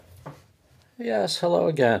Yes, hello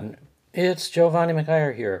again. It's Giovanni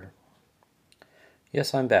McIyer here.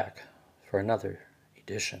 Yes, I'm back for another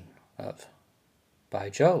edition of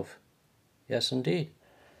By Jove. Yes, indeed.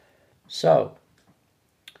 So,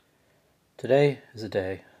 today is a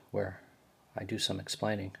day where I do some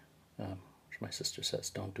explaining, which my sister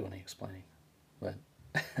says don't do any explaining, but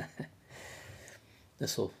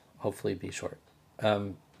this will hopefully be short.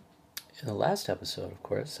 In the last episode, of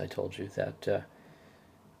course, I told you that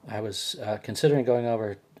I was considering going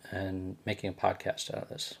over and making a podcast out of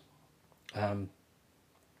this.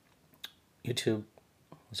 YouTube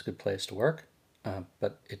was a good place to work,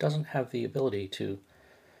 but it doesn't have the ability to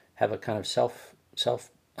have a kind of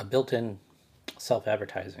a built-in self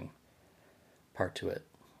advertising part to it.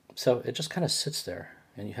 So it just kind of sits there,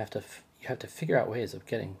 and you have to figure out ways of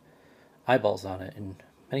getting eyeballs on it. And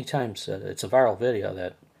many times it's a viral video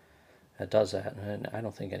that does that, and I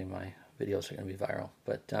don't think any of my videos are going to be viral.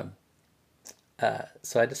 But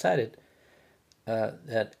so I decided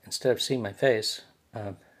that instead of seeing my face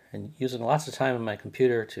and using lots of time on my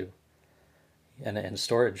computer and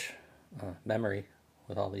storage memory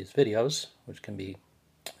with all these videos, which can be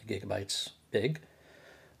gigabytes big,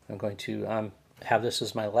 I'm going to have this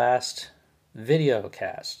as my last video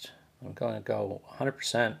cast. I'm going to go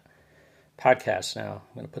 100% podcast now.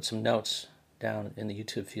 I'm going to put some notes down in the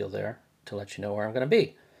YouTube field there to let you know where I'm going to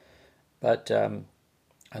be. But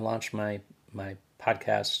I launched my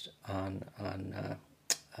podcast on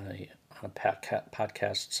a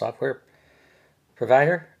podcast software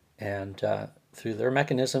provider, and through their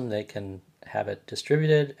mechanism, they can have it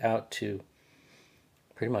distributed out to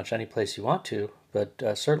pretty much any place you want to, but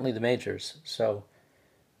certainly the majors. So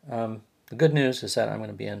the good news is that I'm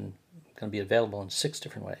going to be available in 6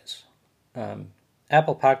 different ways: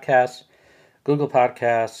 Apple Podcasts, Google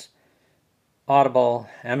Podcasts, Audible,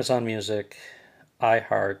 Amazon Music,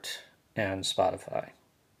 iHeart, and Spotify.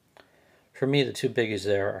 For me, the 2 biggies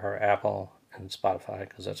there are Apple and Spotify,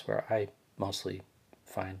 because that's where I mostly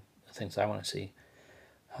find the things I want to see.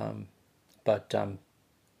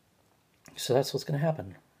 So that's what's going to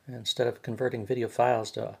happen. Instead of converting video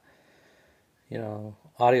files to,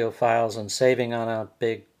 audio files and saving on a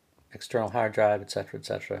big external hard drive, etc.,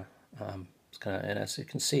 etc., it's going to. And as you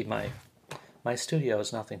can see, my studio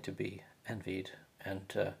is nothing to be envied,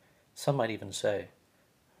 and some might even say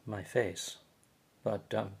my face,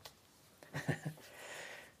 but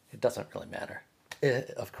it doesn't really matter.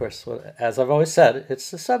 Of course, as I've always said,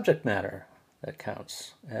 it's the subject matter that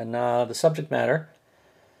counts. And the subject matter,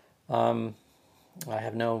 I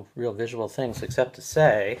have no real visual things except to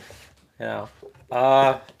say,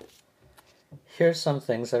 here's some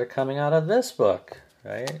things that are coming out of this book,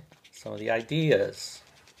 right? Some of the ideas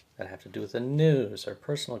that have to do with the news or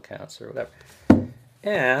personal accounts or whatever.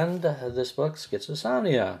 And this book,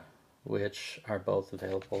 Schizosomnia, which are both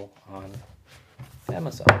available on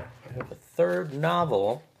Amazon. I have a 3rd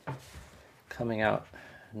novel coming out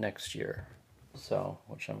next year,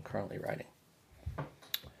 which I'm currently writing. I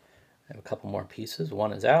have a couple more pieces.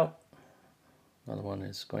 One is out. Another one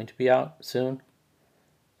is going to be out soon.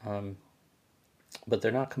 But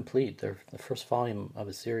they're not complete. They're the first volume of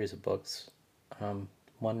a series of books.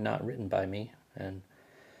 One not written by me, and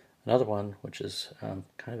another one which is kind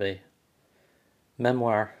of a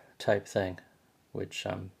memoir type thing, which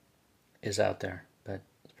is out there, but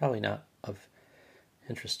it's probably not of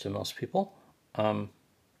interest to most people.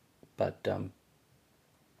 But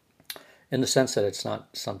in the sense that it's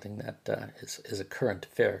not something that is a current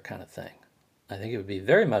affair kind of thing. I think it would be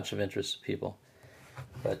very much of interest to people,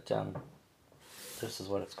 but this is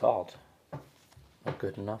what it's called: A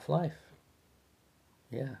Good Enough Life.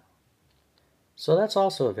 Yeah. So that's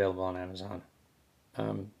also available on Amazon.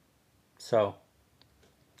 So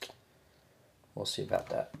we'll see about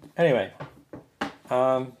that. Anyway,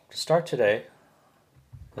 to start today,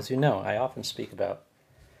 as you know, I often speak about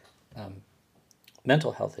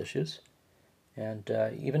mental health issues, and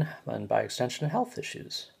by extension, health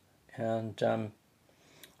issues. And I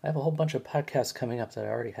have a whole bunch of podcasts coming up that I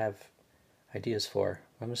already have ideas for.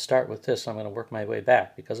 I'm going to start with this. I'm going to work my way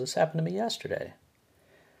back because this happened to me yesterday.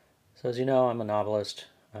 So as you know, I'm a novelist.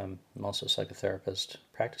 I'm also a psychotherapist,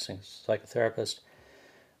 practicing psychotherapist.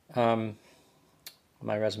 My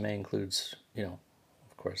resume includes,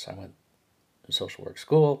 of course, I went to social work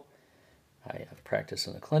school. I practiced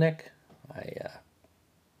in a clinic. I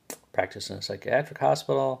practiced in a psychiatric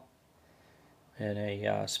hospital, in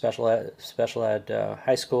a special ed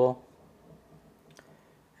high school,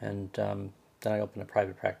 and then I opened a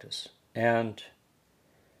private practice. And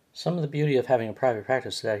some of the beauty of having a private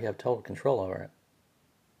practice is that you have total control over it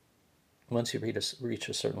once you reach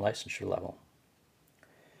a certain licensure level.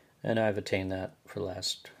 And I've attained that for the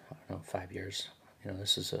last, I don't know, 5 years.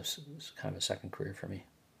 This is kind of a second career for me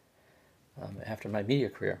after my media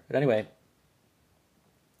career. But anyway,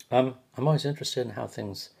 I'm always interested in how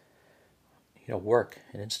things, work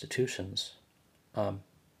in institutions, and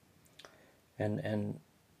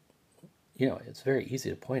it's very easy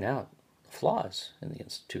to point out the flaws in the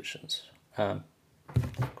institutions. Of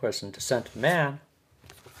course, in Descent of Man,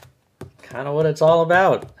 kind of what it's all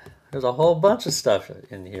about. There's a whole bunch of stuff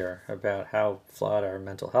in here about how flawed our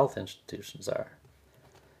mental health institutions are,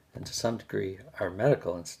 and to some degree, our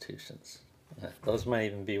medical institutions. Those might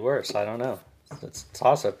even be worse. I don't know. It's a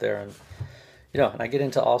toss up there, and and I get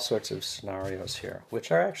into all sorts of scenarios here, which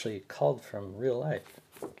are actually culled from real life.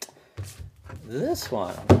 This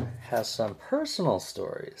one has some personal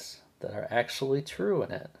stories that are actually true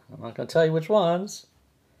in it. I'm not going to tell you which ones,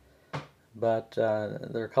 but there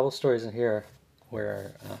are a couple of stories in here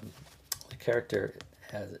where the character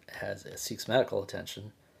seeks medical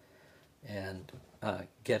attention and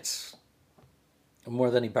gets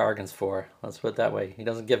more than he bargains for. Let's put it that way. He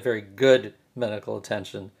doesn't get very good medical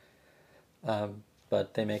attention,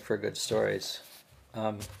 but they make for good stories.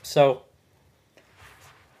 So,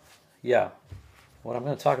 yeah, what I'm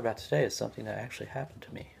going to talk about today is something that actually happened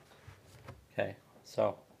to me. Okay,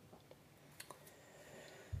 so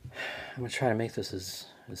I'm going to try to make this as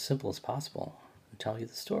simple as possible and tell you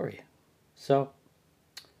the story. So,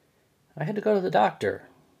 I had to go to the doctor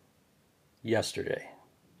yesterday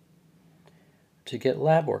to get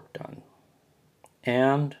lab work done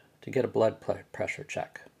and to get a blood pressure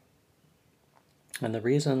check. And the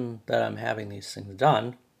reason that I'm having these things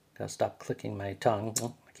done, gotta stop clicking my tongue,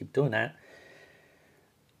 I keep doing that,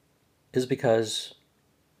 is because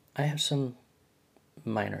I have some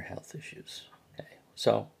minor health issues. Okay,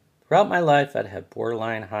 so throughout my life, I'd have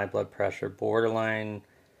borderline high blood pressure, borderline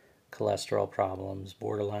cholesterol problems,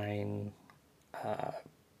 borderline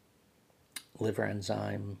liver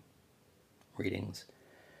enzyme readings.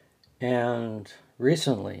 And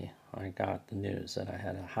recently, I got the news that I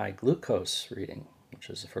had a high glucose reading, which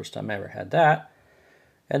is the first time I ever had that.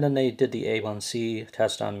 And then they did the A1C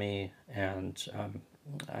test on me, and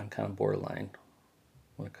I'm kind of borderline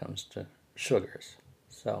when it comes to sugars.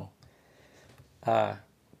 So,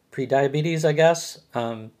 pre-diabetes, I guess,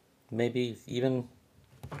 maybe even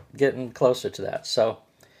getting closer to that. So,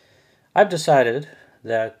 I've decided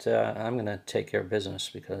that I'm going to take care of business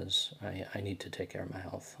because I need to take care of my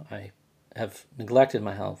health. I have neglected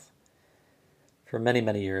my health for many,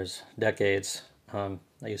 many years, decades. I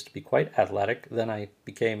used to be quite athletic. Then I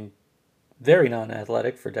became very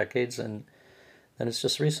non-athletic for decades, and then it's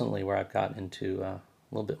just recently where I've gotten into a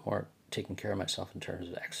little bit more taking care of myself in terms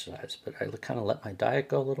of exercise. But I kind of let my diet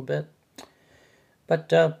go a little bit.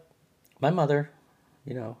 But my mother,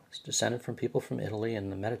 is descended from people from Italy,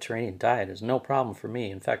 and the Mediterranean diet is no problem for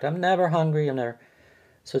me. In fact, I'm never hungry.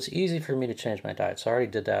 So it's easy for me to change my diet. So I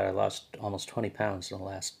already did that. I lost almost 20 pounds in the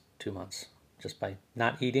last 2 months just by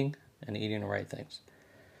not eating and eating the right things.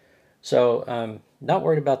 So not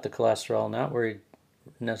worried about the cholesterol, not worried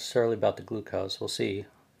necessarily about the glucose. We'll see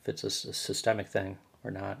if it's a systemic thing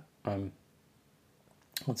or not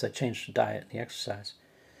once I change the diet and the exercise.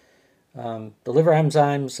 The liver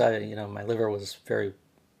enzymes, my liver was very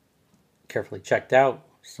carefully checked out,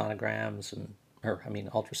 sonograms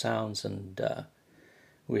ultrasounds, and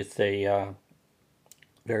with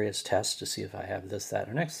various tests to see if I have this, that,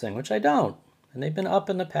 or next thing, which I don't. And they've been up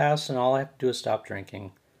in the past, and all I have to do is stop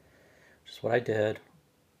drinking, which is what I did.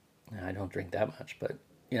 And I don't drink that much, but,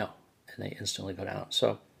 and they instantly go down.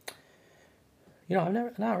 So,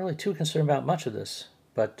 I'm not really too concerned about much of this,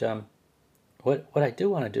 but what I do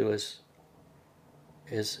want to do is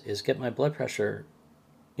get my blood pressure.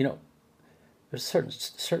 There's a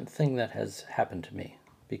certain thing that has happened to me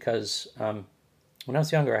because when I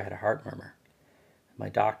was younger, I had a heart murmur. My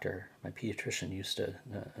doctor, my pediatrician, used to.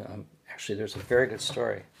 Actually, there's a very good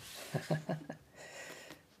story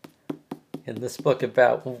in this book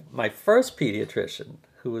about my first pediatrician,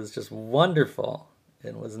 who was just wonderful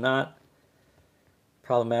and was not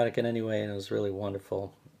problematic in any way, and it was really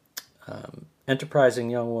wonderful. Enterprising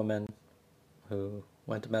young woman who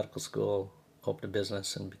went to medical school, opened a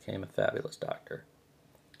business, and became a fabulous doctor.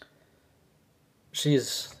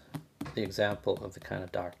 She's the example of the kind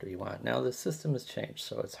of doctor you want. Now, the system has changed,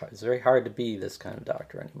 so it's very hard to be this kind of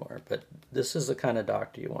doctor anymore, but this is the kind of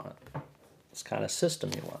doctor you want, this kind of system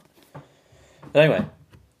you want. But anyway,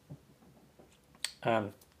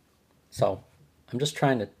 so I'm just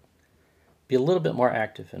trying to be a little bit more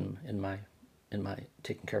active in my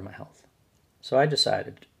taking care of my health. So I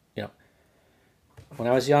decided, when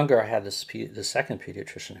I was younger, I had the second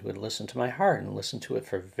pediatrician who would listen to my heart and listen to it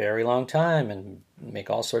for a very long time and make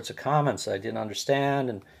all sorts of comments that I didn't understand.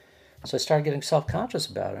 And so I started getting self-conscious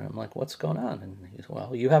about it. I'm like, what's going on? And he's,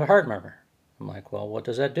 well, you have a heart murmur. I'm like, well, what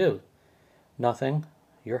does that do? Nothing.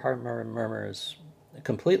 Your heart murmur is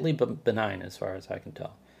completely benign as far as I can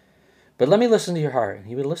tell. But let me listen to your heart. And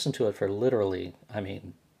he would listen to it for literally,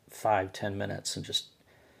 5-10 minutes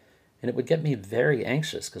and it would get me very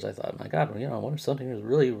anxious because I thought, my God, what if something is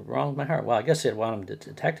really wrong with my heart? Well, I guess he'd want him to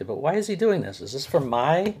detect it, but why is he doing this? Is this for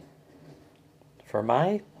my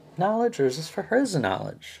knowledge or is this for his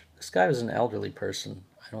knowledge? This guy was an elderly person.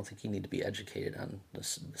 I don't think he needed to be educated on the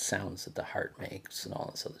sounds that the heart makes and all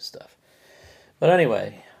this other stuff. But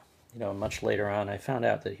anyway, much later on, I found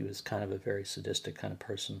out that he was kind of a very sadistic kind of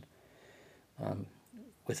person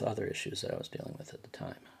with other issues that I was dealing with at the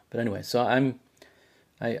time. But anyway, so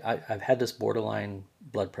I've had this borderline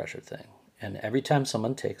blood pressure thing, and every time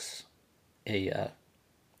someone takes a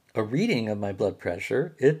reading of my blood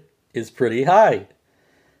pressure, it is pretty high.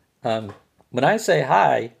 When I say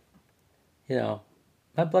high,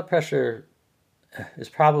 my blood pressure is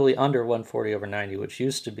probably under 140/90, which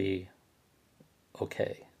used to be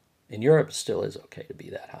okay. In Europe, it still is okay to be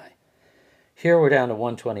that high. Here we're down to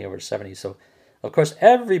 120/70, so of course,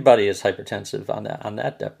 everybody is hypertensive on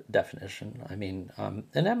that definition.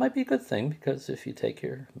 And that might be a good thing because if you take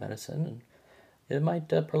your medicine, it might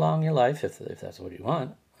prolong your life if that's what you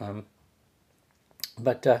want.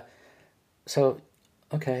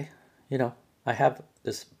 Okay, I have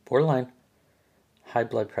this borderline high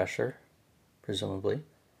blood pressure, presumably.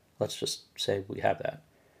 Let's just say we have that,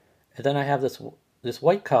 and then I have this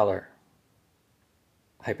white collar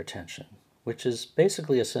hypertension, which is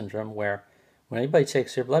basically a syndrome where when anybody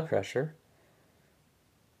takes your blood pressure,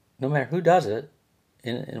 no matter who does it,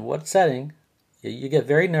 in what setting, you get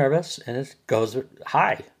very nervous and it goes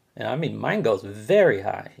high. And mine goes very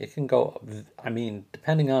high. It can go,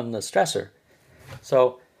 depending on the stressor.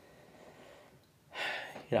 So,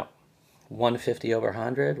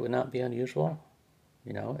 150/100 would not be unusual,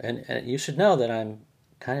 and you should know that I'm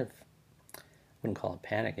kind of, I wouldn't call it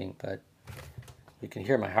panicking, but you can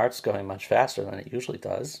hear my heart's going much faster than it usually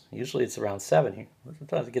does. Usually it's around 70.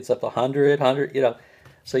 Sometimes it gets up to 100,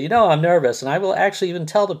 So I'm nervous, and I will actually even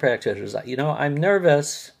tell the practitioners, I'm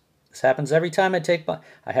nervous. This happens every time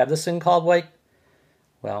I have this thing called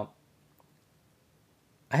Well,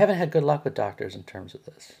 I haven't had good luck with doctors in terms of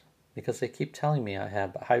this because they keep telling me I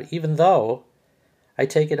have, even though I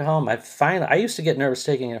take it home. I used to get nervous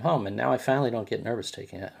taking it home, and now I finally don't get nervous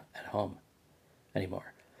taking it at home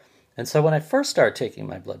anymore. And so when I first started taking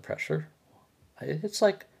my blood pressure, it's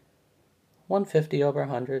like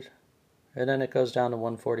 150/100, and then it goes down to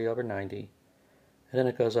 140/90, and then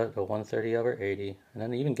it goes up to 130/80, and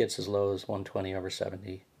then it even gets as low as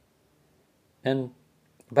 120/70. And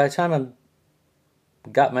by the time I'm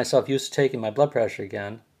got myself used to taking my blood pressure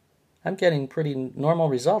again, I'm getting pretty normal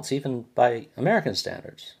results, even by American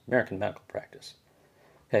standards, American medical practice.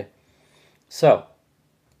 Okay, so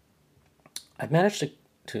I've managed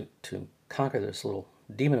to conquer this little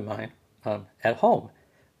demon of mine at home,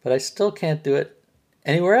 but I still can't do it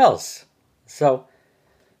anywhere else. So,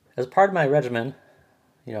 as part of my regimen,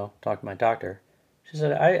 talk to my doctor, she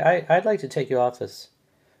said, I'd like to take you off this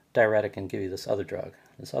diuretic and give you this other drug.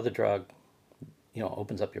 This other drug,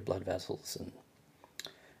 opens up your blood vessels, and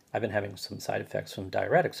I've been having some side effects from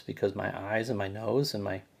diuretics because my eyes and my nose and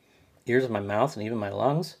my ears and my mouth and even my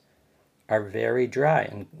lungs are very dry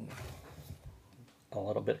and a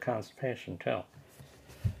little bit of constipation too,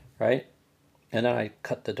 right? And then I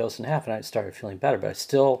cut the dose in half and I started feeling better,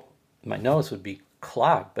 but my nose would be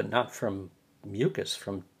clogged, but not from mucus,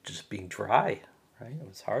 from just being dry, right? It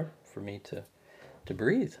was hard for me to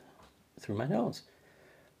breathe through my nose.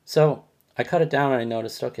 So I cut it down and I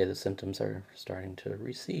noticed, okay, the symptoms are starting to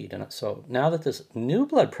recede. And so now that this new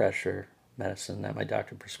blood pressure medicine that my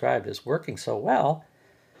doctor prescribed is working so well,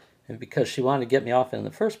 and because she wanted to get me off it in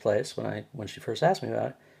the first place, when she first asked me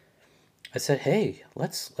about it, I said, hey,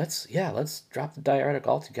 let's drop the diuretic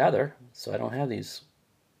altogether so I don't have these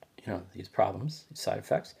problems, these side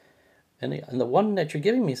effects. And the one that you're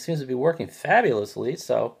giving me seems to be working fabulously,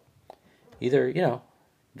 so either,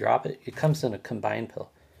 drop it. It comes in a combined pill.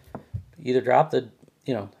 Either drop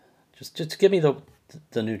just give me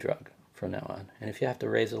the new drug from now on. And if you have to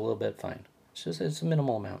raise it a little bit, fine. It's a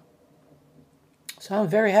minimal amount. So I'm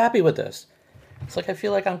very happy with this. It's like I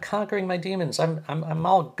feel like I'm conquering my demons. I'm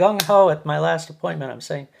all gung-ho at my last appointment. I'm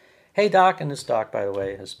saying, hey, doc, and this doc, by the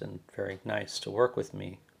way, has been very nice to work with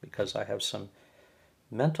me because I have some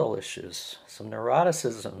mental issues, some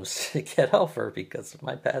neuroticisms to get over because of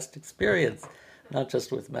my past experience not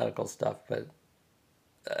just with medical stuff, but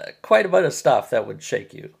quite a bit of stuff that would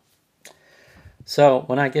shake you. So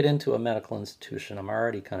when I get into a medical institution, I'm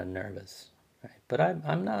already kind of nervous, right? But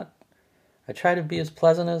I'm not. I try to be as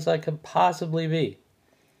pleasant as I could possibly be.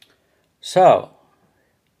 So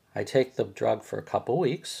I take the drug for a couple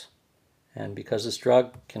weeks, and because this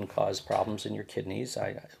drug can cause problems in your kidneys,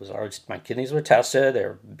 my kidneys were tested.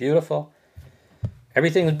 They're beautiful.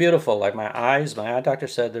 Everything is beautiful. Like my eye doctor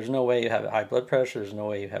said, there's no way you have high blood pressure. There's no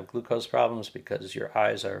way you have glucose problems because your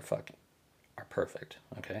eyes are perfect.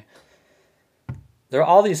 Okay. There are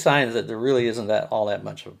all these signs that there really isn't all that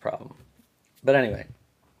much of a problem. But anyway,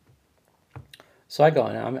 so I go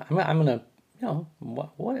and I'm gonna,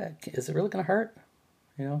 what is it really gonna hurt,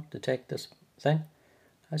 to take this thing?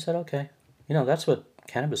 I said, okay. That's what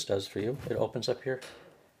cannabis does for you. It opens up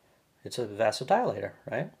it's a vasodilator,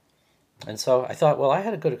 right? And so I thought, well, I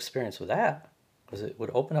had a good experience with that because it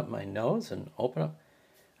would open up my nose and open up.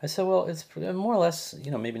 I said, well, it's more or less,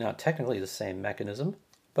 maybe not technically the same mechanism,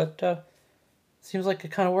 but it seems like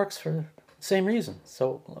it kind of works for the same reason.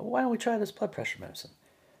 So why don't we try this blood pressure medicine?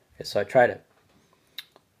 Okay, so I tried it.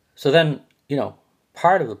 So then,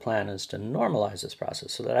 part of the plan is to normalize this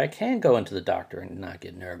process so that I can go into the doctor and not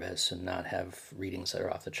get nervous and not have readings that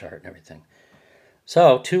are off the chart and everything.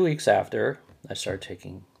 So 2 weeks after I started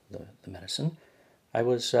taking the medicine, I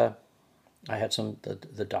had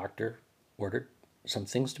the doctor ordered some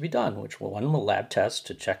things to be done, which were one, a lab test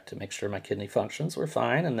to check to make sure my kidney functions were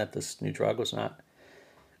fine and that this new drug was not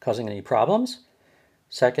causing any problems.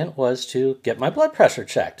 Second was to get my blood pressure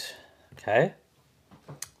checked. Okay.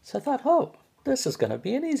 So I thought, oh, this is going to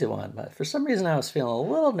be an easy one. But for some reason I was feeling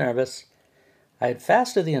a little nervous. I had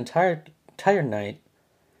fasted the entire night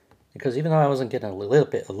because even though I wasn't getting a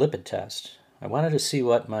lipid test, I wanted to see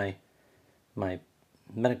what my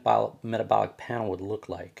metabolic panel would look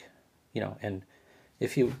like, and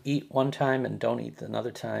if you eat one time and don't eat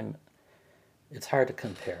another time, it's hard to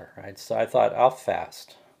compare, right? So I thought, I'll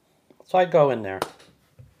fast. So I go in there,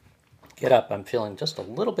 get up. I'm feeling just a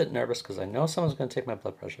little bit nervous because I know someone's going to take my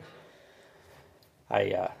blood pressure.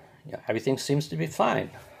 Everything seems to be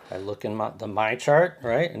fine. I look in my chart,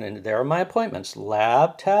 right, and then there are my appointments: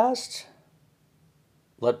 lab test,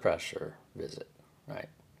 blood pressure visit, right?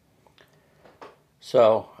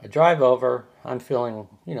 So I drive over. I'm feeling,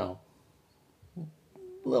 a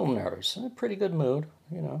little nervous, in a pretty good mood,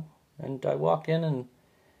 and I walk in, and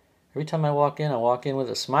every time I walk in with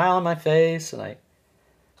a smile on my face, and I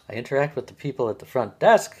interact with the people at the front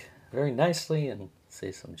desk very nicely and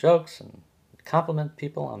say some jokes and compliment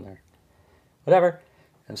people on their whatever.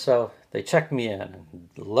 And so they check me in, and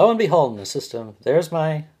lo and behold, in the system, there's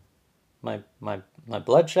my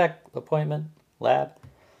blood check appointment, lab,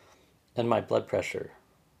 and my blood pressure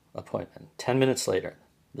appointment. 10 minutes later.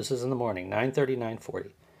 This is in the morning, 9:30,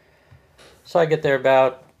 9:40. So I get there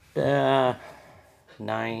about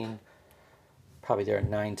 9, probably there at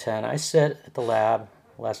 9:10. I sit at the lab.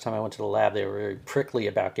 Last time I went to the lab, they were very prickly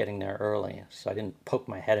about getting there early, so I didn't poke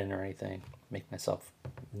my head in or anything, make myself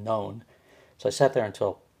known. So I sat there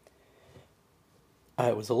until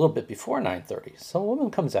it was a little bit before 9:30. So a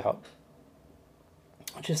woman comes out.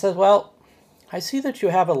 She says, well, I see that you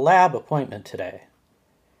have a lab appointment today,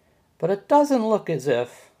 but it doesn't look as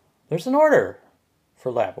if there's an order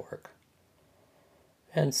for lab work.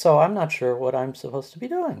 And so I'm not sure what I'm supposed to be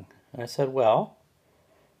doing. And I said, well,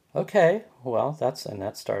 okay, well,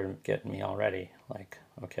 that started getting me already. Like,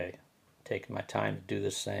 okay, taking my time to do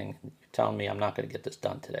this thing. You're telling me I'm not going to get this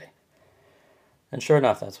done today. And sure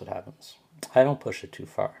enough, that's what happens. I don't push it too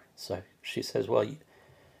far. So she says, well,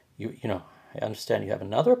 you I understand you have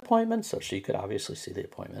another appointment, so she could obviously see the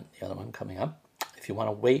appointment, the other one coming up. If you want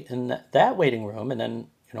to wait in that waiting room, and then,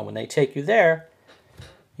 when they take you there,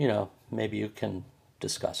 maybe you can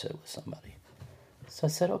discuss it with somebody. So I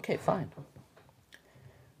said, okay, fine.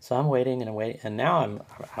 So I'm waiting, and now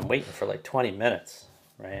I'm waiting for like 20 minutes,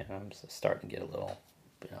 right? And I'm starting to get a little,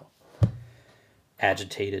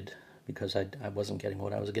 agitated because I wasn't getting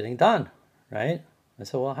what I was getting done, right? I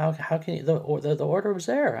said, well, how can you, the order was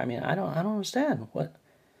there. I mean, I don't understand what.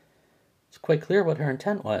 It's quite clear what her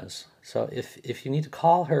intent was. So if you need to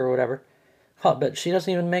call her or whatever, call. But she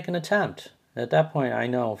doesn't even make an attempt. At that point, I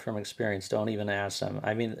know from experience, don't even ask them.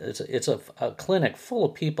 I mean, it's a clinic full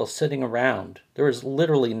of people sitting around. There is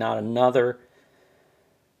literally not another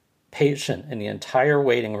patient in the entire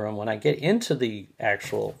waiting room. When I get into the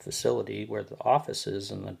actual facility where the office is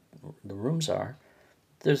and the rooms are,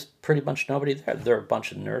 there's pretty much nobody there. There are a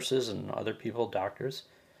bunch of nurses and other people, doctors,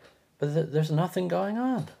 but there's nothing going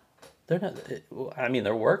on. They're not. I mean,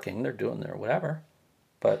 they're working. They're doing their whatever.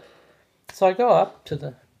 But so I go up to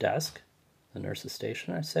the desk, the nurse's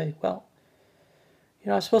station. I say, well,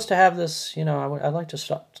 I'm supposed to have this, I'd like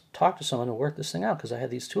to talk to someone to work this thing out because I had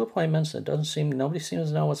these 2 appointments and nobody seems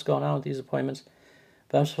to know what's going on with these appointments.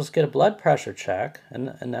 But I'm supposed to get a blood pressure check,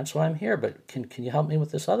 and that's why I'm here. But can you help me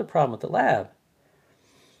with this other problem with the lab?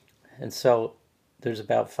 And so there's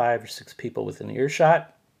about 5 or 6 people within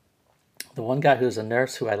earshot. The one guy who's a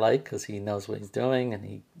nurse who I like because he knows what he's doing and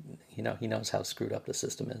he knows how screwed up the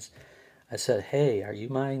system is. I said, "Hey, are you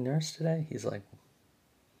my nurse today?"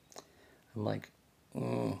 I'm like,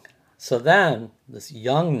 So then this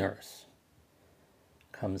young nurse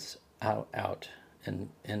comes out and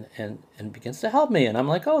begins to help me. And I'm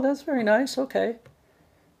like, "Oh, that's very nice. Okay."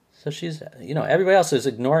 So she's, everybody else is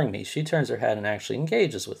ignoring me. She turns her head and actually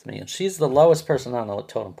engages with me. And she's the lowest person on the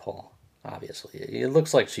totem pole, obviously. It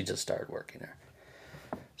looks like she just started working there.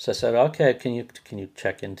 So I said, "Okay, can you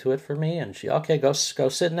check into it for me?" And she, "Okay, go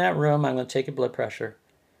sit in that room. I'm going to take your blood pressure."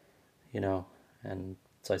 And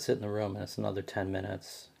so I sit in the room, and it's another 10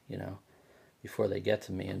 minutes, before they get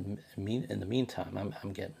to me. And in the meantime,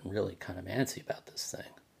 I'm getting really kind of antsy about this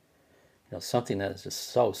thing. Something that is just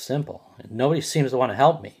so simple. And nobody seems to want to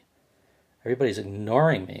help me. Everybody's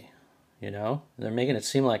ignoring me, They're making it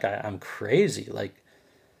seem like I'm crazy. Like,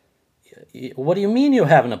 what do you mean you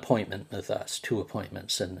have an appointment with us? 2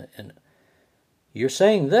 appointments. And you're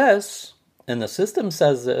saying this, and the system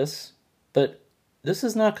says this, but this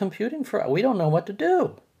is not computing for us. We don't know what to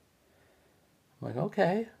do. I'm like,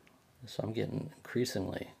 okay. So I'm getting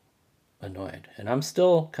increasingly annoyed. And I'm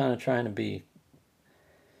still kind of trying to be,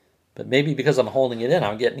 but maybe because I'm holding it in,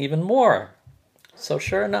 I'm getting even more. So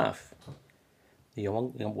sure enough, the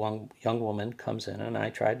young woman comes in, and I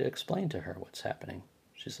tried to explain to her what's happening.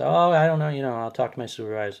 She said, "Oh, I don't know, I'll talk to my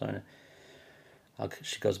supervisor."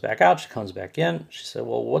 She goes back out, she comes back in. She said,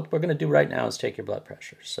 "Well, what we're going to do right now is take your blood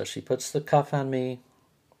pressure." So she puts the cuff on me,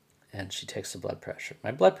 and she takes the blood pressure.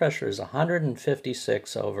 My blood pressure is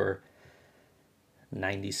 156 over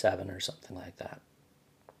 97 or something like that.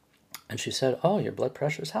 And she said, "Oh, your blood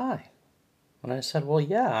pressure's high." And I said, "Well,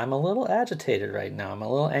 yeah, I'm a little agitated right now. I'm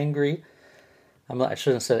a little angry." I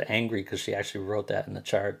shouldn't have said angry because she actually wrote that in the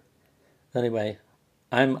chart. Anyway,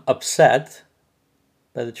 I'm upset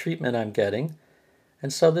by the treatment I'm getting.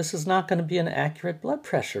 And so this is not going to be an accurate blood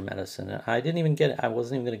pressure medicine. I wasn't even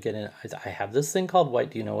going to get in. I have this thing called white.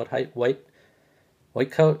 Do you know what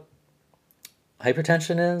white coat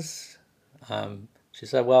hypertension is? She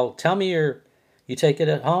said, "Well, tell me you take it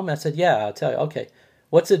at home?" I said, "Yeah, I'll tell you." "Okay,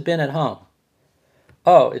 what's it been at home?"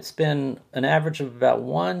 "Oh, it's been an average of about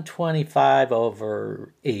 125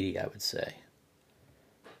 over 80, I would say.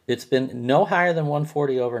 It's been no higher than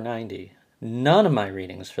 140 over 90. None of my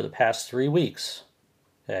readings for the past 3 weeks."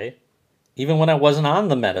 Okay, even when I wasn't on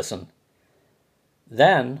the medicine.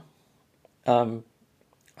 Then I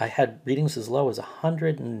had readings as low as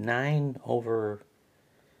 109 over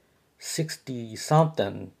 60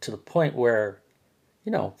 something, to the point where,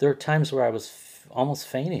 there are times where I was almost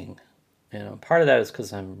fainting. Part of that is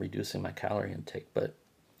because I'm reducing my calorie intake, but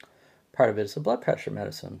part of it is the blood pressure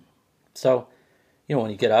medicine. So, when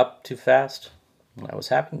you get up too fast, that was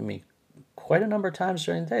happening to me quite a number of times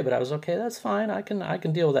during the day, but I was okay. That's fine. I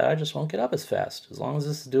can deal with that. I just won't get up as fast as long as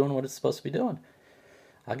this is doing what it's supposed to be doing.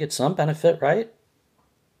 I'll get some benefit, right?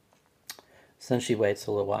 So then she waits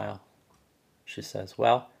a little while. She says,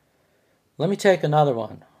 "Well, let me take another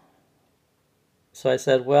one." So I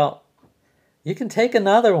said, "Well, you can take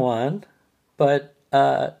another one, but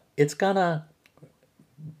it's gonna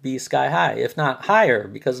be sky high, if not higher,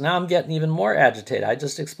 because now I'm getting even more agitated. I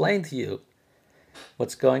just explained to you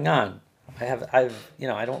what's going on.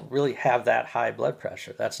 I don't really have that high blood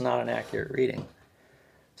pressure. That's not an accurate reading."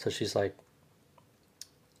 So she's like,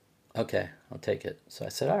 "Okay, I'll take it." So I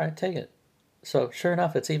said, "All right, take it." So sure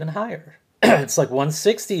enough, it's even higher. It's like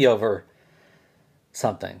 160 over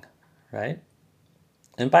something, right?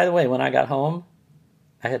 And by the way, when I got home,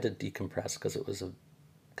 I had to decompress because it was a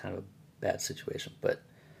kind of a bad situation. But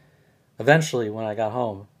eventually, when I got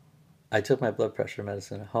home, I took my blood pressure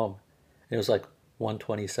medicine at home. It was like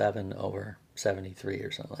 127 over 73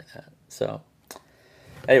 or something like that. So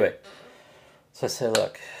anyway, so I said,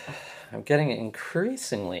 "Look, I'm getting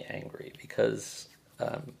increasingly angry because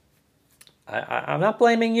I'm not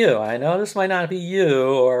blaming you. I know this might not be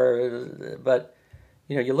you, but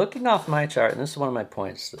you're looking off my chart, and this is one of my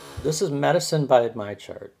points. This is medicine by my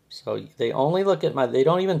chart. So they only look at they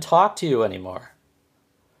don't even talk to you anymore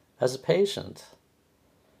as a patient.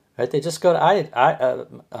 Right? They just go to I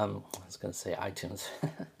was going to say iTunes.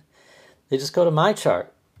 They just go to my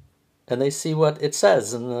chart, and they see what it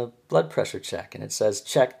says in the blood pressure check, and it says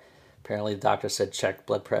check. Apparently, the doctor said check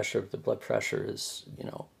blood pressure. If the blood pressure is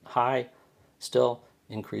high, still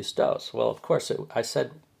increased dose. Well, of course, I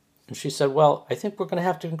said, and she said, well, I think we're going to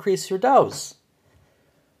have to increase your dose.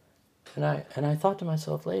 And I thought to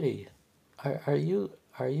myself, lady, are you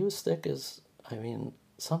as thick as, I mean,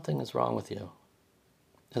 something is wrong with you.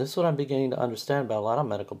 And this is what I'm beginning to understand about a lot of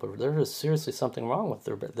medical people. There is seriously something wrong with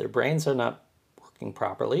their brains are not working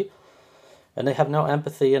properly, and they have no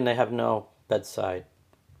empathy, and they have no bedside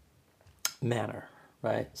manner,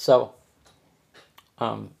 right? So,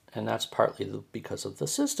 and that's partly because of the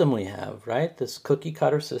system we have, right? This cookie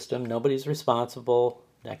cutter system. Nobody's responsible.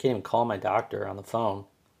 I can't even call my doctor on the phone.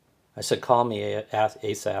 I said, call me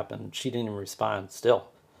ASAP, and she didn't even respond still.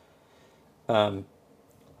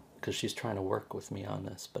 Because she's trying to work with me on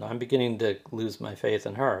this. But I'm beginning to lose my faith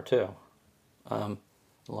in her, too. The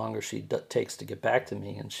longer she takes to get back to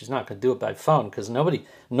me, and she's not going to do it by phone, because none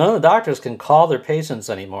of the doctors can call their patients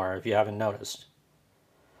anymore, if you haven't noticed.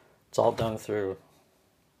 It's all done through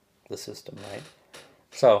the system, right?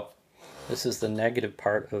 So this is the negative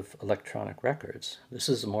part of electronic records. This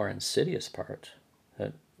is the more insidious part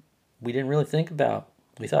that we didn't really think about.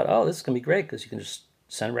 We thought, oh, this is going to be great because you can just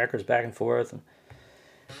send records back and forth. And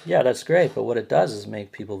yeah, that's great. But what it does is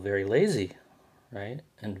make people very lazy, right?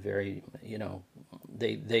 And very,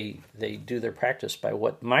 they do their practice by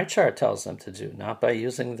what my chart tells them to do, not by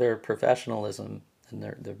using their professionalism and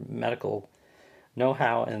their medical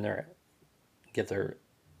know-how and get their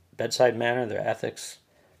bedside manner, their ethics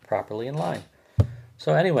properly in line.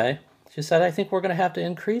 So anyway, she said, I think we're going to have to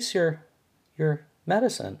increase your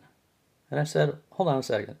medicine. And I said, hold on a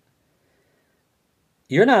second.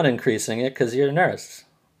 You're not increasing it because you're a nurse.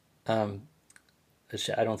 I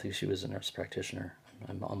don't think she was a nurse practitioner.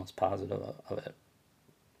 I'm almost positive of it.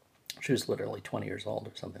 She was literally 20 years old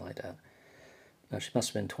or something like that. No, she must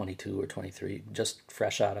have been 22 or 23, just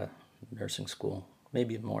fresh out of nursing school,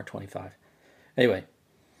 maybe more, 25. Anyway,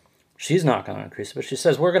 she's not going to increase it, but she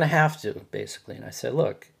says, we're going to have to, basically. And I said,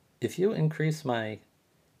 look, if you increase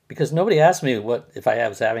because nobody asked me if I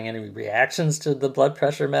was having any reactions to the blood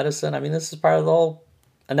pressure medicine. I mean, this is part of the whole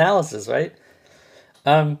analysis, right?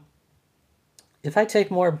 If I take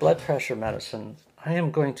more blood pressure medicine, I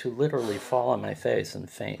am going to literally fall on my face and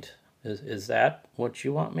faint. Is that what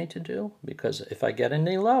you want me to do? Because if I get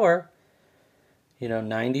any lower,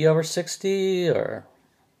 90 over 60 or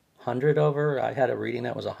 100 over, I had a reading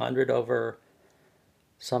that was 100 over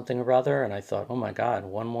something or other, and I thought, oh my God,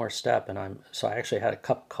 one more step, so I actually had a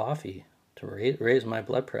cup of coffee to raise my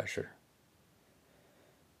blood pressure.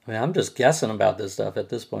 I mean, I'm just guessing about this stuff at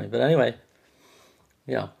this point, but anyway,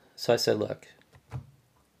 so I said, look,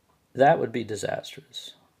 that would be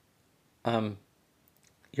disastrous.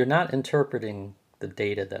 You're not interpreting the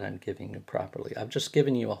data that I'm giving you properly. I've just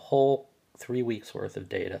given you a whole 3 weeks worth of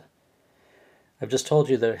data. I've just told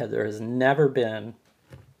you that there has never been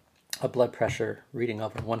a blood pressure reading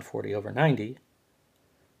over 140 over 90.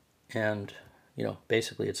 And,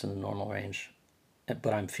 basically it's in the normal range.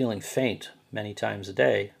 But I'm feeling faint many times a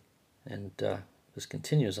day. And this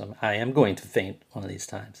continues. I am going to faint one of these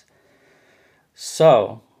times.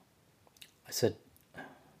 So I said,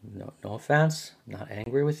 no offense, I'm not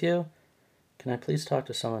angry with you. Can I please talk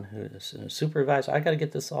to someone who is a supervisor? I got to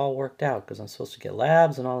get this all worked out because I'm supposed to get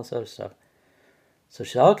labs and all this other stuff. So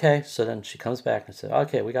she said, okay. So then she comes back and said,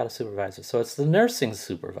 okay, we got a supervisor. So it's the nursing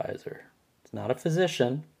supervisor. It's not a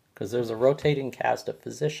physician because there's a rotating cast of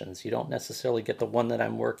physicians. You don't necessarily get the one that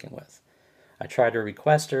I'm working with. I tried to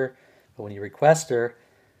request her, but when you request her,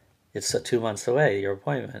 it's 2 months away, your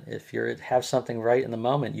appointment. If you have something right in the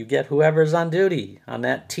moment, you get whoever's on duty on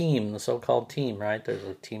that team, the so-called team, right? There's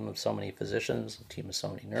a team of so many physicians, a team of so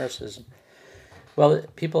many nurses. Well,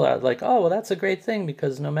 people are like, oh, well, that's a great thing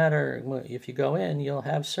because no matter if you go in, you'll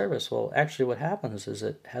have service. Well, actually what happens is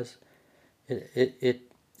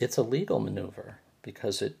it's a legal maneuver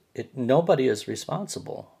because nobody is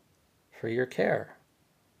responsible for your care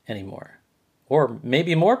anymore. Or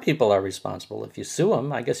maybe more people are responsible. If you sue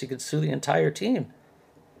them, I guess you could sue the entire team.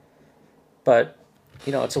 But,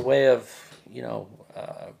 it's a way of,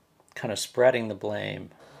 kind of spreading the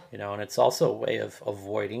blame, and it's also a way of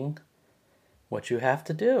avoiding what you have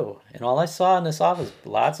to do. And all I saw in this office,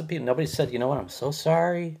 lots of people, nobody said, I'm so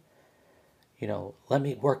sorry. Let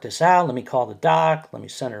me work this out. Let me call the doc. Let me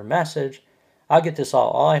send her a message. I'll get this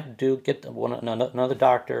all I have to do, get another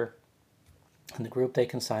doctor in the group, they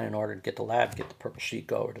can sign an order to get the lab, get the purple sheet,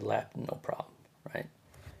 go over to the lab, no problem, right?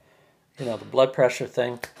 The blood pressure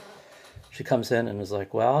thing, she comes in and was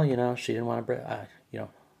like, well, she didn't want to break,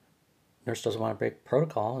 nurse doesn't want to break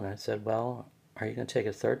protocol. And I said, well, are you going to take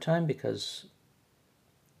it a third time? Because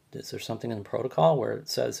is there something in the protocol where it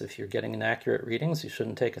says if you're getting inaccurate readings, you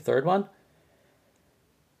shouldn't take a third one?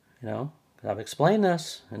 Because I've explained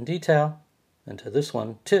this in detail, and to this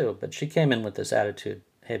one too, but she came in with this attitude,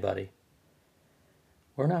 hey buddy,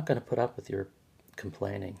 we're not going to put up with your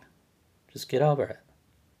complaining. Just get over it,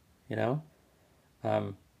 you know?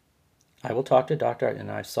 I will talk to doctor,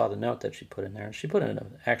 and I saw the note that she put in there, and she put in,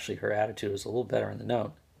 actually her attitude was a little better in the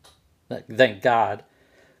note. Thank God,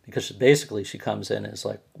 because basically she comes in and is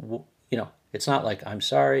like, it's not like, I'm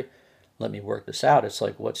sorry, let me work this out. It's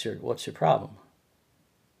like, what's your problem?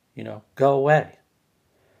 Go away.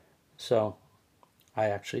 So I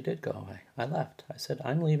actually did go away. I left. I said,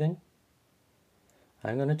 I'm leaving.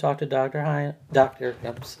 I'm going to talk to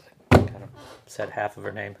oops, I kind of said half of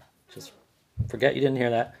her name. Just forget you didn't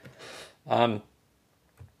hear that. I'm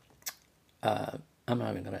not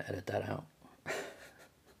even going to edit that out.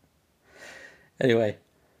 Anyway,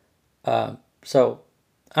 so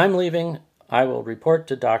I'm leaving. I will report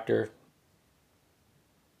to Dr.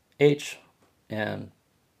 H, and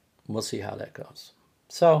we'll see how that goes.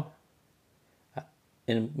 So,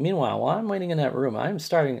 meanwhile, while I'm waiting in that room, I'm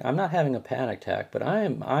not having a panic attack, but I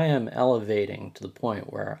am elevating to the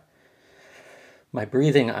point where my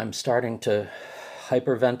breathing, I'm starting to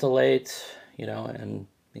hyperventilate, and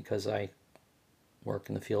because I work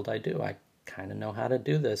in the field I do, I kind of know how to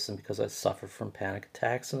do this, and because I suffered from panic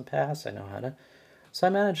attacks in the past, I know how to. So I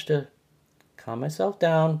managed to calm myself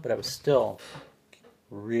down, but I was still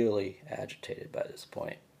really agitated by this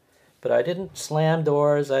point. But I didn't slam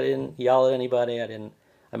doors, I didn't yell at anybody,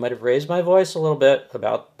 I might have raised my voice a little bit,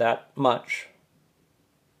 about that much.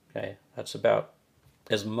 Okay, that's about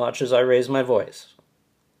as much as I raised my voice.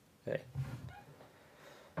 Okay.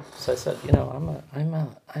 So I said, I'm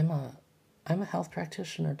a health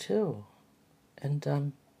practitioner too,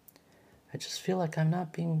 and I just feel like I'm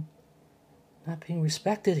not being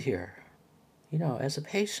respected here, as a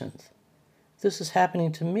patient. If this is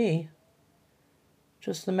happening to me,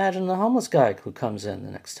 just imagine the homeless guy who comes in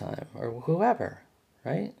the next time, or whoever,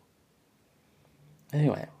 right?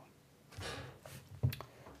 Anyway,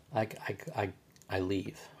 I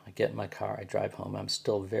leave. I get in my car. I drive home. I'm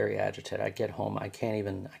still very agitated. I get home. I can't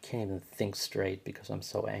even think straight because I'm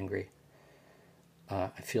so angry.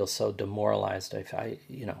 I feel so demoralized. I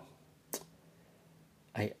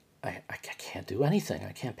can't do anything.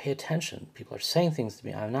 I can't pay attention. People are saying things to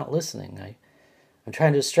me. I'm not listening. I'm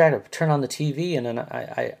trying to distract. I turn on the TV, and then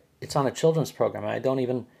it's on a children's program. I don't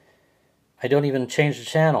even change the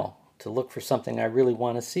channel to look for something I really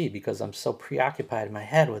want to see because I'm so preoccupied in my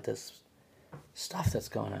head with this stuff that's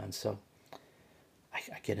going on. So I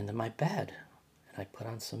get into my bed and I put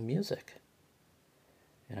on some music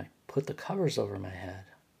and I put the covers over my head,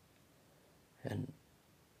 and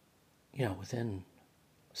within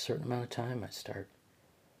a certain amount of time I start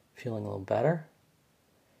feeling a little better.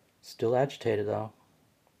 Still agitated though.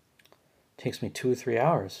 It takes me 2 or 3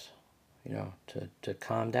 hours to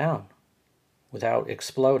calm down without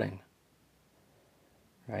exploding,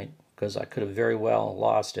 right? Because I could have very well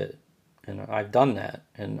lost it, and I've done that,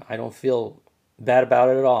 and I don't feel bad about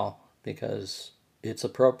it at all because it's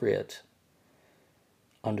appropriate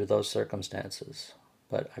under those circumstances.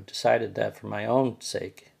 But I've decided that for my own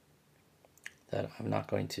sake that I'm not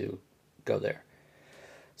going to go there.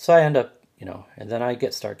 So I end up, and then I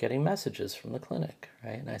start getting messages from the clinic,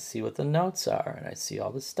 right? And I see what the notes are, and I see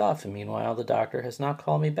all this stuff. And meanwhile, the doctor has not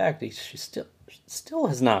called me back. She still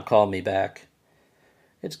has not called me back.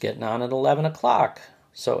 It's getting on at 11 o'clock.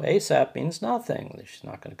 So ASAP means nothing. She's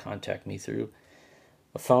not going to contact me through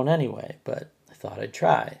a phone anyway, but I thought I'd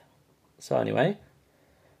try. So anyway,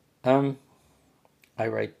 I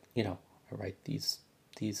write these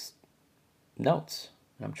notes.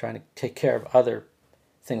 I'm trying to take care of other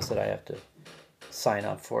things that I have to sign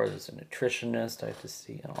up for. There's a nutritionist I have to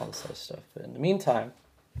see, and all this other stuff. But in the meantime,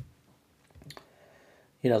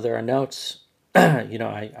 there are notes.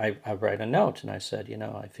 I write a note, and I said,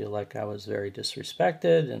 I feel like I was very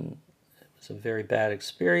disrespected, and it was a very bad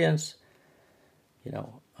experience. The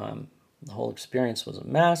whole experience was a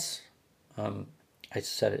mess. I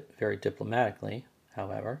said it very diplomatically,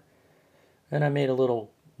 however, and I made a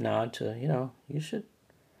little nod to,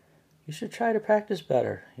 you should try to practice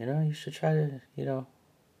better. You should try to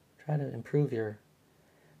improve your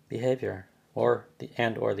behavior or the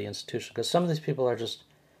institution, because some of these people are just,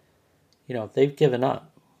 they've given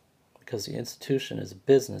up because the institution is a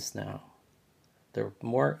business now. They're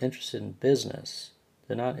more interested in business.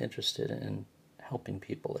 They're not interested in helping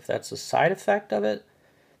people. If that's a side effect of it,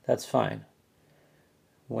 that's fine.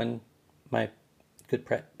 When my good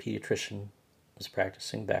pediatrician was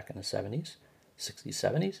practicing back in the 70s, 60s,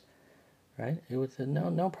 70s, right? It was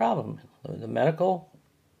no problem. The medical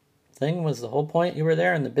thing was the whole point. You were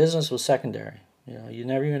there, and the business was secondary. You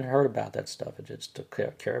never even heard about that stuff. It just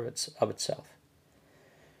took care of itself.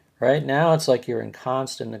 Right now, it's like you're in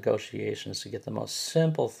constant negotiations to get the most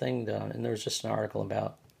simple thing done. And there was just an article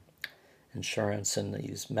about insurance and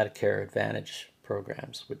these Medicare Advantage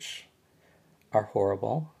programs, which are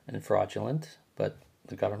horrible and fraudulent, but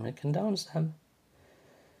the government condones them.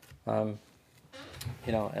 And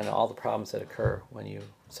all the problems that occur when you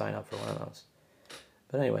sign up for one of those.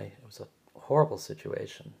 But anyway, it was a horrible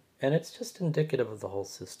situation. And it's just indicative of the whole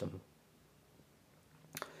system.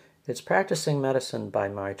 It's practicing medicine by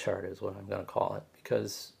my chart is what I'm going to call it.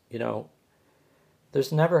 Because,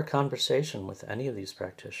 there's never a conversation with any of these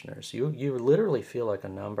practitioners. You literally feel like a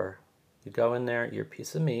number. You go in there, you're a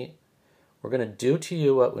piece of meat. We're going to do to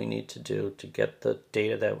you what we need to do to get the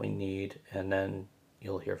data that we need, and then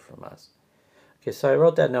you'll hear from us. Okay, so I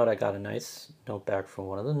wrote that note. I got a nice note back from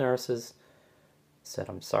one of the nurses. Said,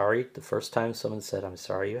 I'm sorry. The first time someone said, I'm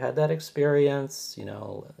sorry you had that experience.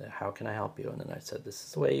 How can I help you? And then I said, this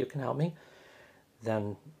is the way you can help me.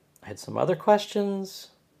 Then I had some other questions.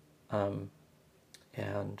 And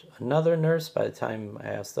another nurse, by the time I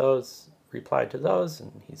asked those, replied to those.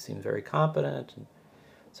 And he seemed very competent. And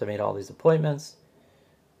so I made all these appointments.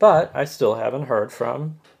 But I still haven't heard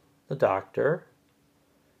from the doctor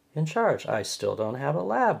in charge. I still don't have a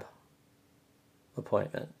lab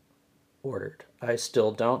appointment ordered. I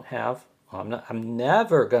still don't have, I'm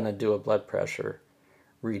never going to do a blood pressure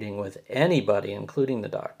reading with anybody, including the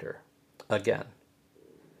doctor, again.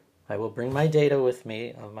 I will bring my data with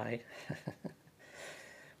me of my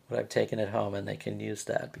what I've taken at home, and they can use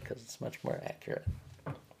that because it's much more accurate.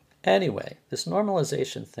 Anyway, this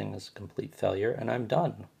normalization thing is a complete failure, and I'm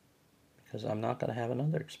done because I'm not going to have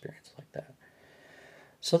another experience like that.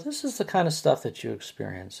 So this is the kind of stuff that you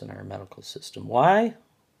experience in our medical system. Why?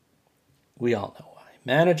 We all know why.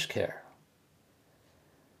 Managed care.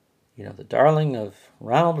 The darling of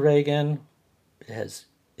Ronald Reagan, it has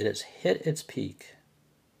hit its peak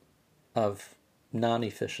of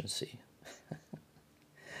non-efficiency.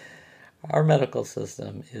 Our medical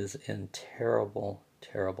system is in terrible,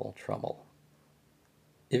 terrible trouble.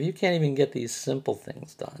 If you can't even get these simple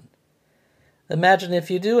things done, imagine if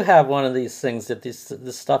you do have one of these things that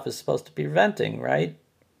this stuff is supposed to be preventing, right?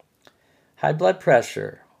 High blood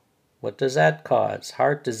pressure. What does that cause?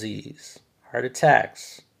 Heart disease, heart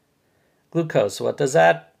attacks. Glucose, what does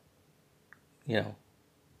that,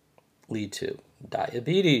 lead to?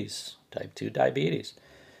 Diabetes, type 2 diabetes.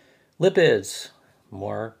 Lipids,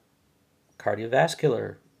 more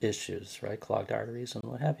cardiovascular issues, right? Clogged arteries and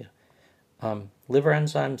what have you. Liver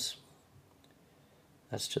enzymes,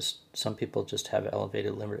 that's just, some people just have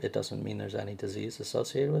elevated liver. It doesn't mean there's any disease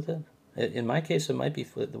associated with it. In my case, it might be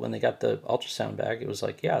when they got the ultrasound back, it was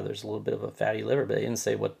like, yeah, there's a little bit of a fatty liver, but they didn't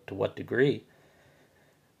say to what degree.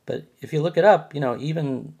 But if you look it up,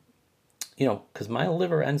 even, because my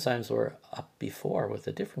liver enzymes were up before with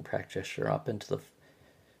a different practitioner, up into the,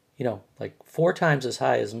 like 4 times as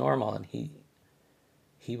high as normal. And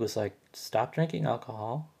he was like, stop drinking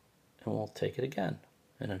alcohol and we'll take it again.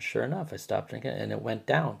 And then sure enough, I stopped drinking and it went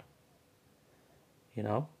down,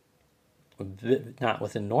 not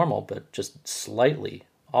within normal, but just slightly.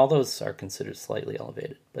 All those are considered slightly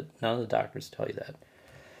elevated, but none of the doctors tell you that.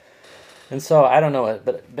 And so I don't know it,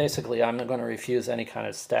 but basically I'm going to refuse any kind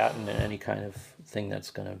of statin and any kind of thing that's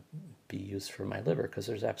going to be used for my liver because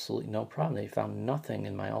there's absolutely no problem. They found nothing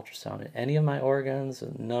in my ultrasound in any of my organs,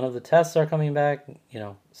 and none of the tests are coming back,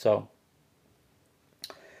 So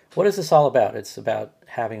what is this all about? It's about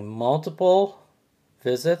having multiple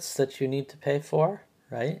visits that you need to pay for,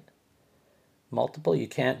 right? Multiple. You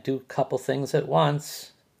can't do a couple things at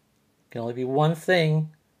once. It can only be one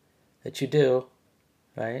thing that you do,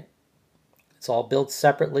 right? It's all billed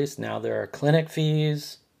separately. So now there are clinic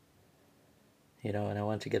fees, and I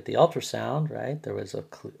went to get the ultrasound, right? There was a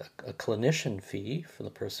clinician fee for the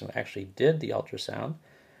person who actually did the ultrasound,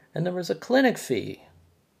 and there was a clinic fee.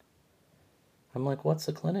 I'm like, what's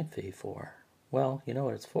the clinic fee for? Well, you know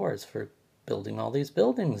what it's for. It's for building all these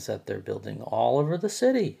buildings that they're building all over the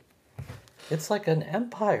city. It's like an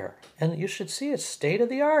empire, and you should see it's state of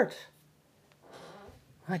the art.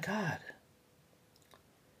 My God.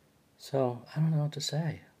 So I don't know what to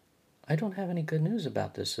say. I don't have any good news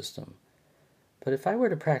about this system. But if I were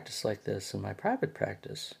to practice like this in my private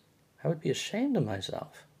practice, I would be ashamed of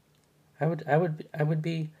myself. I would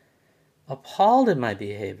be appalled at my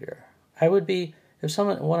behavior. I would be, if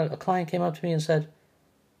a client came up to me and said,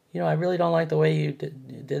 I really don't like the way you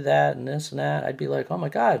did that and this and that, I'd be like, oh my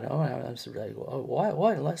God, no, I'm just like,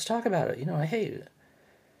 what? Let's talk about it. Hey,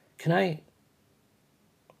 can I?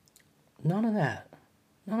 None of that.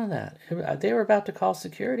 They were about to call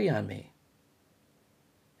security on me.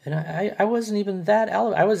 And I wasn't even that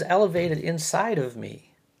elevated. I was elevated inside of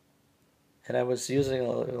me. And I was using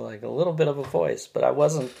like a little bit of a voice, but I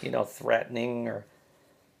wasn't, threatening or,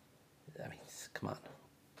 I mean, come on.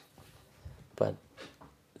 But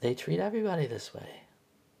they treat everybody this way.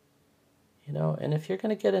 And if you're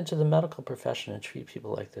going to get into the medical profession and treat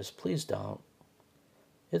people like this, please don't.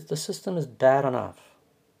 The system is bad enough.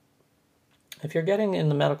 If you're getting in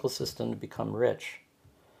the medical system to become rich,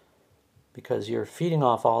 because you're feeding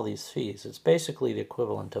off all these fees, it's basically the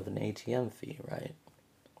equivalent of an ATM fee, right?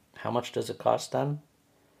 How much does it cost them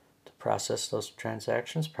to process those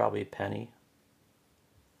transactions? Probably a penny.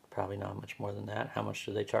 Probably not much more than that. How much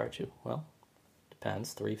do they charge you? Well,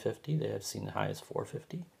 depends. $3.50. They have seen the high as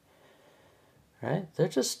 $4.50. Right? They're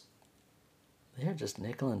just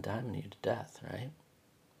nickel and diming you to death, right?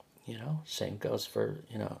 Same goes for,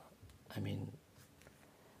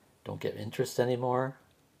 don't get interest anymore,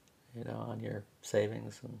 on your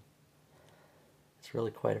savings, and it's really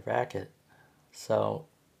quite a racket. So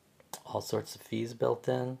all sorts of fees built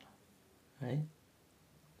in, right?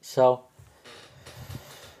 So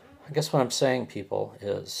I guess what I'm saying, people,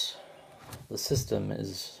 is the system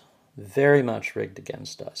is very much rigged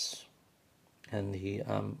against us. And the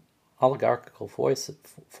oligarchical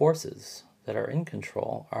forces that are in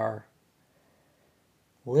control are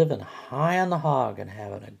living high on the hog and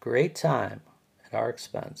having a great time at our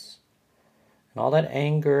expense. And all that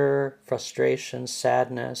anger, frustration,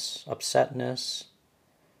 sadness, upsetness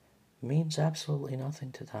means absolutely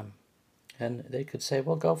nothing to them. And they could say,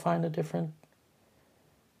 well, go find a different...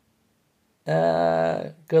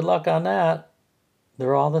 good luck on that.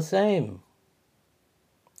 They're all the same.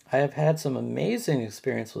 I have had some amazing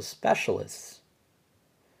experience with specialists.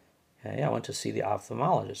 Okay, I went to see the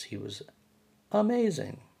ophthalmologist. He was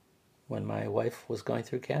amazing. When my wife was going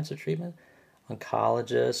through cancer treatment,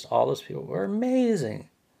 oncologists, all those people were amazing.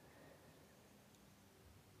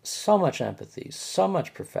 So much empathy, so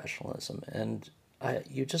much professionalism, and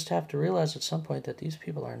you just have to realize at some point that these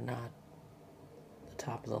people are not the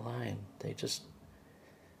top of the line.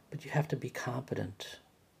 But you have to be competent.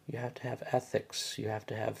 You have to have ethics. You have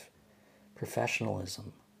to have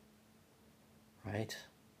professionalism, right?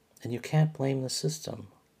 And you can't blame the system.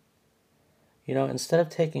 Instead of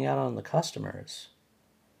taking out on the customers,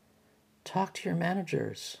 talk to your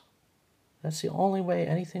managers. That's the only way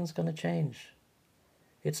anything's going to change.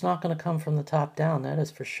 It's not going to come from the top down, that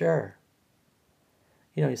is for sure.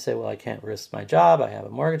 You say, well, I can't risk my job. I have a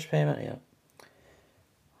mortgage payment.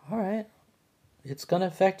 All right. It's going to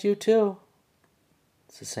affect you too.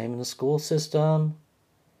 It's the same in the school system,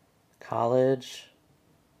 college,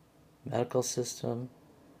 medical system,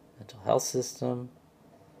 mental health system,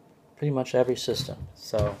 pretty much every system.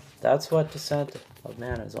 So that's what Descent of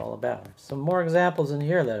Man is all about. Some more examples in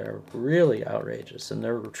here that are really outrageous, and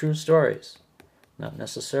they're true stories. Not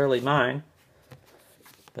necessarily mine,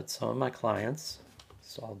 but some of my clients.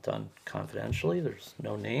 It's all done confidentially. There's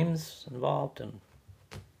no names involved, and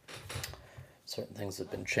certain things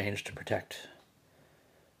have been changed to protect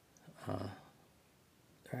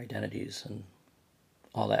their identities and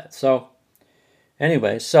all that. So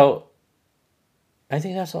anyway, I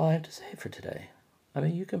think that's all I have to say for today. I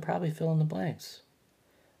mean, you can probably fill in the blanks.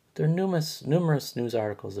 There are numerous news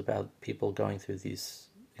articles about people going through these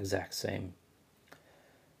exact same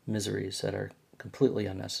miseries that are completely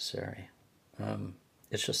unnecessary.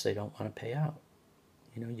 It's just they don't want to pay out.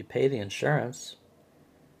 You pay the insurance,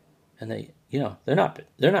 and they're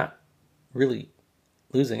not really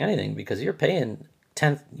losing anything because you're paying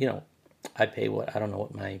 10. I pay I don't know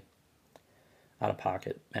what my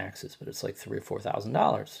out-of-pocket max is, but it's like $3,000 or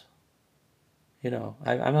 $4,000.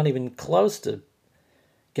 I'm not even close to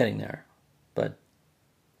getting there, but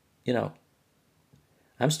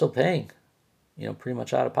I'm still paying, pretty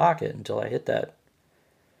much out of pocket until I hit that.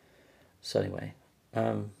 So anyway,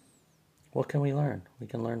 what can we learn? We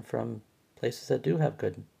can learn from places that do have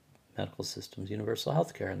good medical systems, universal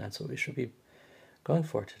health care, and that's what we should be going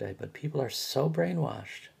for today. But people are so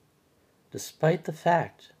brainwashed, despite the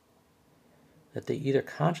fact that they either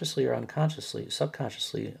consciously or unconsciously,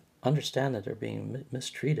 subconsciously understand that they're being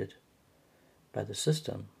mistreated by the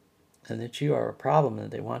system and that you are a problem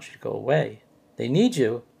and they want you to go away. They need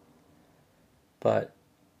you, but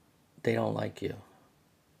they don't like you.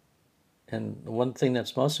 And the one thing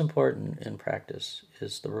that's most important in practice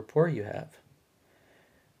is the rapport you have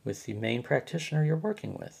with the main practitioner you're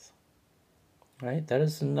working with. Right? That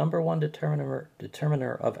is the number one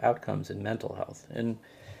determiner of outcomes in mental health. And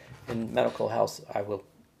in medical health, I will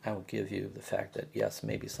give you the fact that, yes,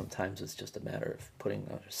 maybe sometimes it's just a matter of putting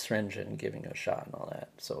a syringe in and giving a shot and all that.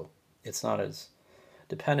 So it's not as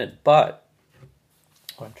dependent. But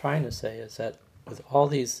what I'm trying to say is that with all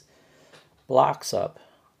these blocks up,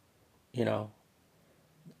 you know,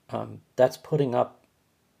 that's putting up.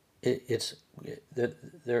 It's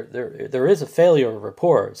there is a failure of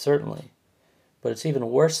rapport, certainly, but it's even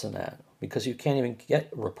worse than that because you can't even get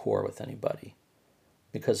rapport with anybody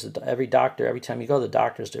because every doctor, every time you go, the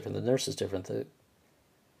doctor is different, the nurse is different,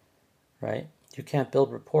 right? You can't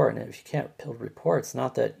build rapport, and if you can't build rapport, it's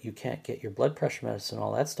not that you can't get your blood pressure medicine,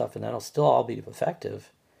 all that stuff, and that'll still all be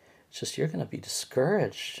effective. It's just you're going to be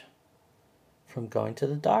discouraged from going to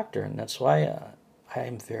the doctor, and that's why I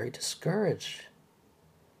am very discouraged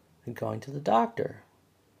in going to the doctor.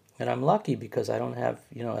 And I'm lucky because I don't have,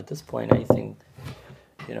 at this point anything,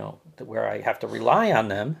 where I have to rely on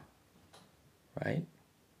them, right?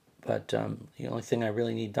 But the only thing I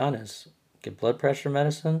really need done is get blood pressure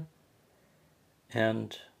medicine.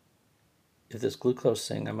 And if this glucose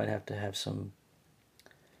thing, I might have to have some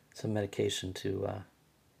medication to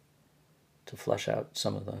flush out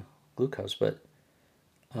some of the glucose. But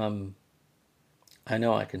I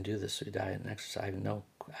know I can do this through diet and exercise. I know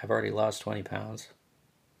I've already lost 20 pounds.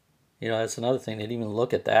 That's another thing. They didn't even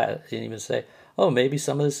look at that. They didn't even say, oh, maybe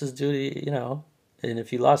some of this is due to, and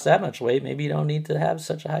if you lost that much weight, maybe you don't need to have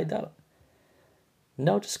such a high dose.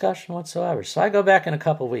 No discussion whatsoever. So I go back in a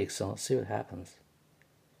couple of weeks, and let's see what happens.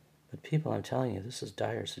 But people, I'm telling you, this is a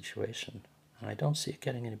dire situation, and I don't see it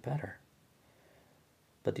getting any better.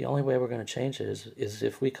 But the only way we're going to change it is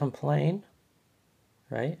if we complain,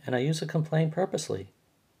 right? And I use the complain purposely,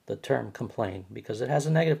 the term complain, because it has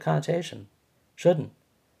a negative connotation. Shouldn't.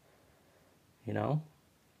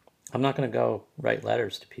 I'm not going to go write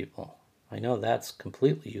letters to people. I know that's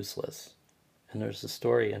completely useless. And there's a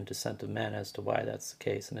story in Descent of Man as to why that's the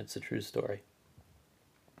case, and it's a true story.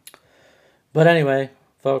 But anyway,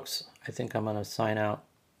 folks, I think I'm going to sign out.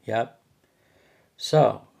 Yep.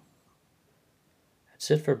 So, that's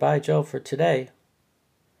it for Bye Joe for today.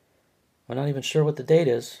 I'm not even sure what the date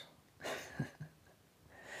is.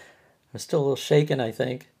 I'm still a little shaken, I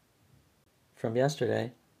think, from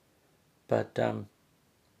yesterday. But I'll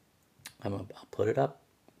put it up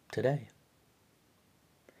today.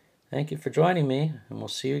 Thank you for joining me, and we'll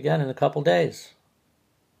see you again in a couple days.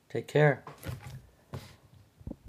 Take care.